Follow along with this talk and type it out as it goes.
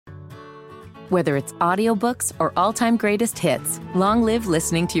Whether it's audiobooks or all-time greatest hits, long live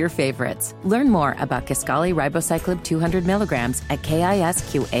listening to your favorites. Learn more about Kisqali Ribociclib 200 milligrams at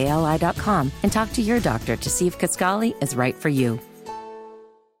KISQALI.com and talk to your doctor to see if Kisqali is right for you.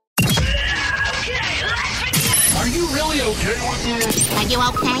 Are you really okay with this? Are you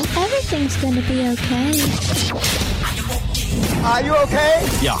okay? Everything's gonna be okay. Are you okay?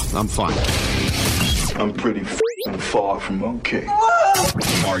 Yeah, I'm fine. I'm pretty far from okay.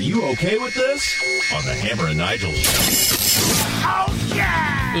 Are you okay with this? On the Hammer and Nigel Show. Oh,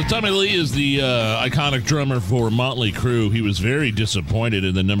 yeah! Tommy Lee is the iconic drummer for Motley Crue. He was very disappointed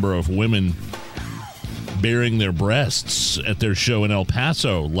in the number of women baring their breasts at their show in El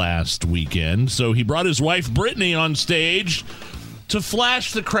Paso last weekend. So he brought his wife, Brittany, on stage to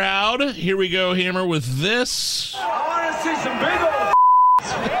flash the crowd. Here we go, Hammer, with this. I want to see some big old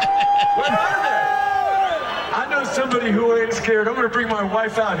Where are they? I know somebody who ain't scared. I'm going to bring my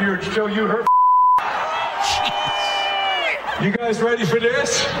wife out here to show you her. You guys ready for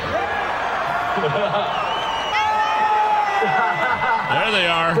this? There they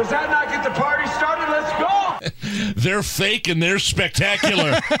are. Does that not get the party started? Let's go. They're fake and they're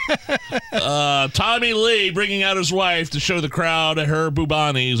spectacular. Tommy Lee bringing out his wife to show the crowd her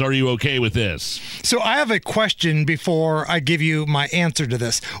boobanis. Are you okay with this? So I have a question before I give you my answer to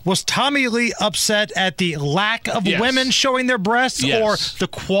this. Was Tommy Lee upset at the lack of women showing their breasts or the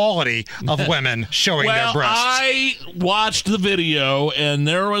quality of women showing their breasts? I watched the video and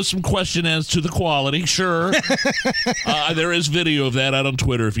there was some question as to the quality. Sure. There is video of that out on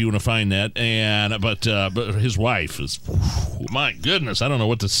Twitter if you want to find that. But his wife is, my goodness, I don't know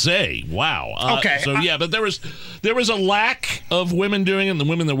what to say. Wow. But there was a lack of women doing it, and the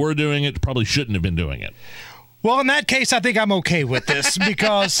women that were doing it probably shouldn't have been doing it. Well, in that case, I think I'm okay with this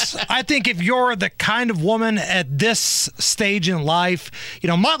because I think if you're the kind of woman at this stage in life,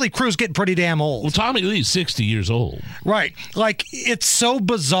 Motley Crue's getting pretty damn old. Well, Tommy Lee's 60 years old. Right. Like, it's so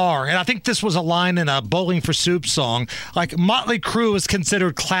bizarre. And I think this was a line in a Bowling for Soup song. Like, Motley Crue is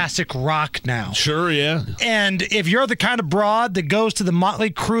considered classic rock now. Sure, yeah. And if you're the kind of broad that goes to the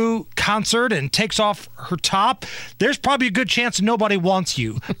Motley Crue concert and takes off her top, there's probably a good chance nobody wants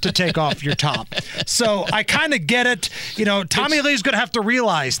you to take off your top. So I kind of get it. Tommy Lee's going to have to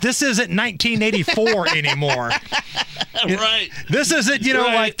realize this isn't 1984 anymore. Right. This isn't,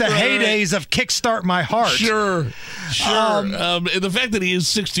 like the heydays of Kickstart My Heart. Sure. And the fact that he is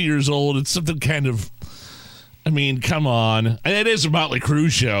 60 years old, it's something kind of, come on. And it is a Motley Crue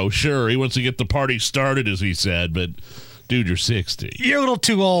show. Sure, he wants to get the party started, as he said, but dude, you're 60. You're a little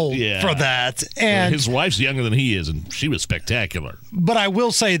too old for that. And his wife's younger than he is, and she was spectacular. But I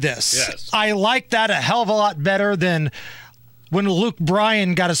will say this. Yes. I like that a hell of a lot better than when Luke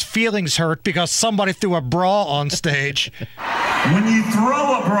Bryan got his feelings hurt because somebody threw a bra on stage. When you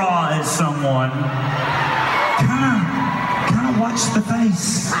throw a bra at someone, kind of watch the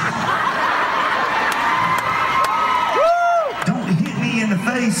face. Don't hit me in the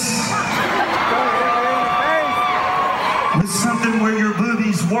face. With something where your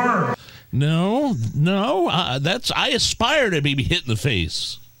boobies were. No. I aspire to be hit in the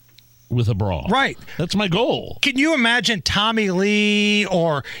face with a bra. Right. That's my goal. Can you imagine Tommy Lee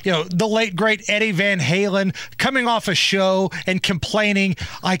or, the late, great Eddie Van Halen coming off a show and complaining,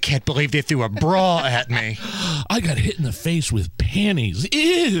 I can't believe they threw a bra at me. I got hit in the face with panties.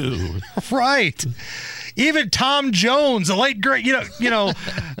 Ew. Right. Even Tom Jones, the late great,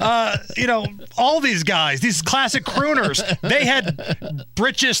 all these guys, these classic crooners, they had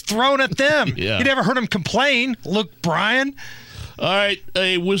britches thrown at them. Yeah. You never heard them complain. Luke Bryan. All right,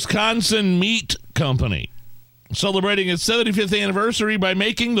 a Wisconsin meat company celebrating its 75th anniversary by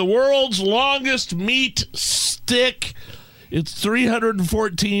making the world's longest meat stick. It's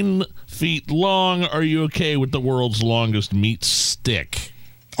 314 feet long. Are you okay with the world's longest meat stick?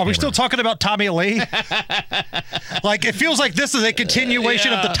 Are we still talking about Tommy Lee? It feels like this is a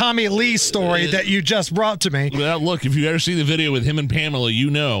continuation of the Tommy Lee story that you just brought to me. Well, look, if you ever see the video with him and Pamela,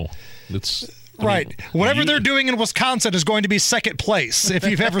 it's... Right. Whatever they're doing in Wisconsin is going to be second place, if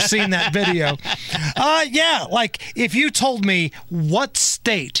you've ever seen that video. If you told me what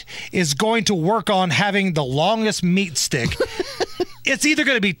state is going to work on having the longest meat stick, it's either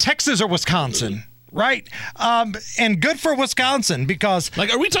going to be Texas or Wisconsin. Right? And good for Wisconsin because...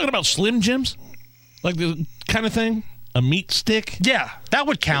 are we talking about Slim Jims? Like the kind of thing? A meat stick? Yeah, that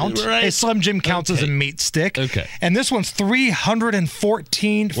would count. Right. A Slim Jim counts as a meat stick. Okay. And this one's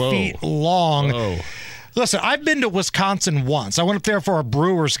 314 feet long. Whoa. Listen, I've been to Wisconsin once. I went up there for a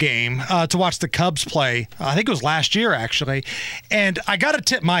Brewers game to watch the Cubs play. I think it was last year, actually. And I got to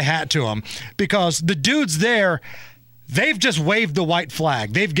tip my hat to them because the dudes there... they've just waved the white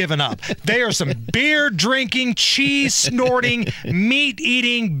flag. They've given up. They are some beer-drinking, cheese-snorting,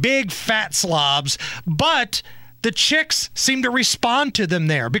 meat-eating, big fat slobs, but the chicks seem to respond to them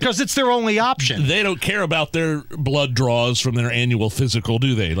there because it's their only option. They don't care about their blood draws from their annual physical,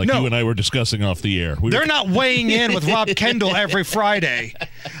 do they? Like you and I were discussing off the air. They're not weighing in with Rob Kendall every Friday.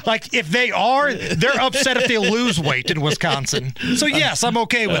 Like, if they are, they're upset if they lose weight in Wisconsin. So, yes, I'm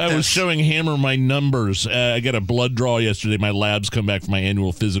okay with this. I was showing Hammer my numbers. I got a blood draw yesterday. My labs come back from my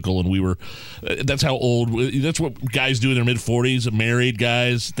annual physical, and we were that's how old. That's what guys do in their mid-40s, married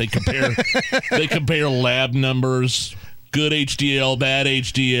guys. They compare lab numbers. Good HDL, bad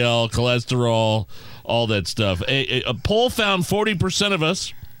HDL, cholesterol, all that stuff. A poll found 40% of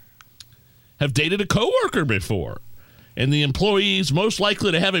us have dated a coworker before. And the employees most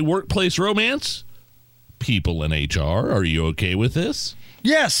likely to have a workplace romance? People in HR. Are you okay with this?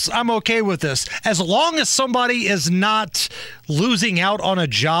 Yes, I'm okay with this. As long as somebody is not losing out on a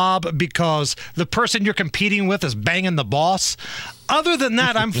job because the person you're competing with is banging the boss. Other than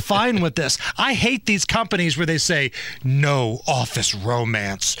that, I'm fine with this. I hate these companies where they say, no office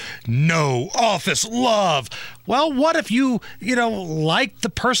romance, no office love. Well, what if you like the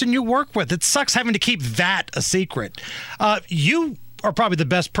person you work with? It sucks having to keep that a secret. You are probably the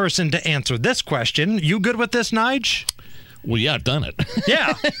best person to answer this question. You good with this, Nige? Well, yeah, I've done it.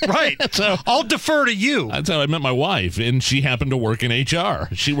 Yeah, right. So I'll defer to you. That's how I met my wife, and she happened to work in HR.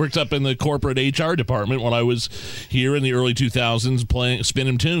 She worked up in the corporate HR department when I was here in the early 2000s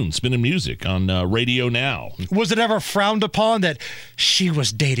spinning music on Radio Now. Was it ever frowned upon that she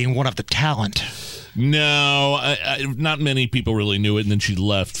was dating one of the talent? No, not many people really knew it, and then she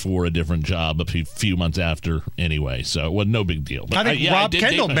left for a different job a few months after anyway, so it was no big deal. But I think Rob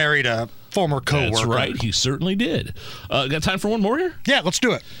Kendall married a former coworker. That's right, he certainly did. Got time for one more here? Yeah, let's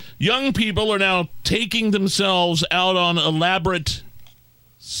do it. Young people are now taking themselves out on elaborate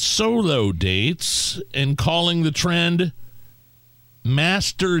solo dates and calling the trend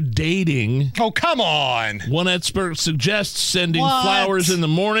master dating. Oh, come on. One expert suggests sending flowers in the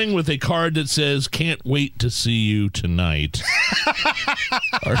morning with a card that says, "Can't wait to see you tonight."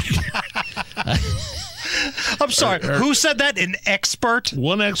 I'm sorry. Who said that? An expert?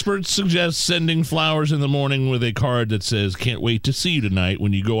 One expert suggests sending flowers in the morning with a card that says, "Can't wait to see you tonight"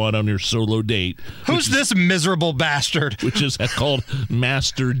 when you go out on your solo date. Who's this miserable bastard? Which is called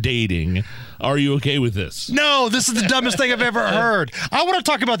master dating. Are you okay with this? No, this is the dumbest thing I've ever heard. I want to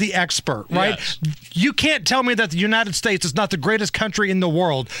talk about the expert, right? Yes. You can't tell me that the United States is not the greatest country in the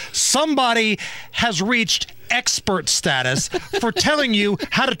world. Somebody has reached expert status for telling you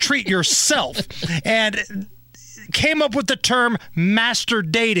how to treat yourself and came up with the term master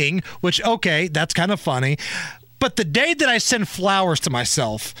dating, which, okay, that's kind of funny. But the day that I send flowers to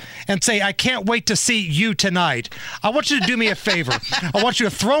myself and say, "I can't wait to see you tonight," I want you to do me a favor. I want you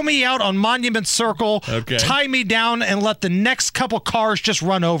to throw me out on Monument Circle, tie me down, and let the next couple cars just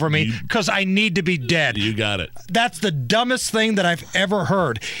run over me because I need to be dead. You got it. That's the dumbest thing that I've ever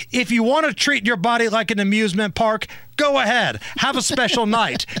heard. If you want to treat your body like an amusement park, go ahead. Have a special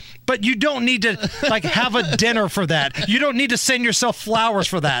night. But you don't need to have a dinner for that. You don't need to send yourself flowers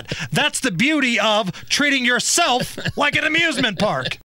for that. That's the beauty of treating yourself like an amusement park.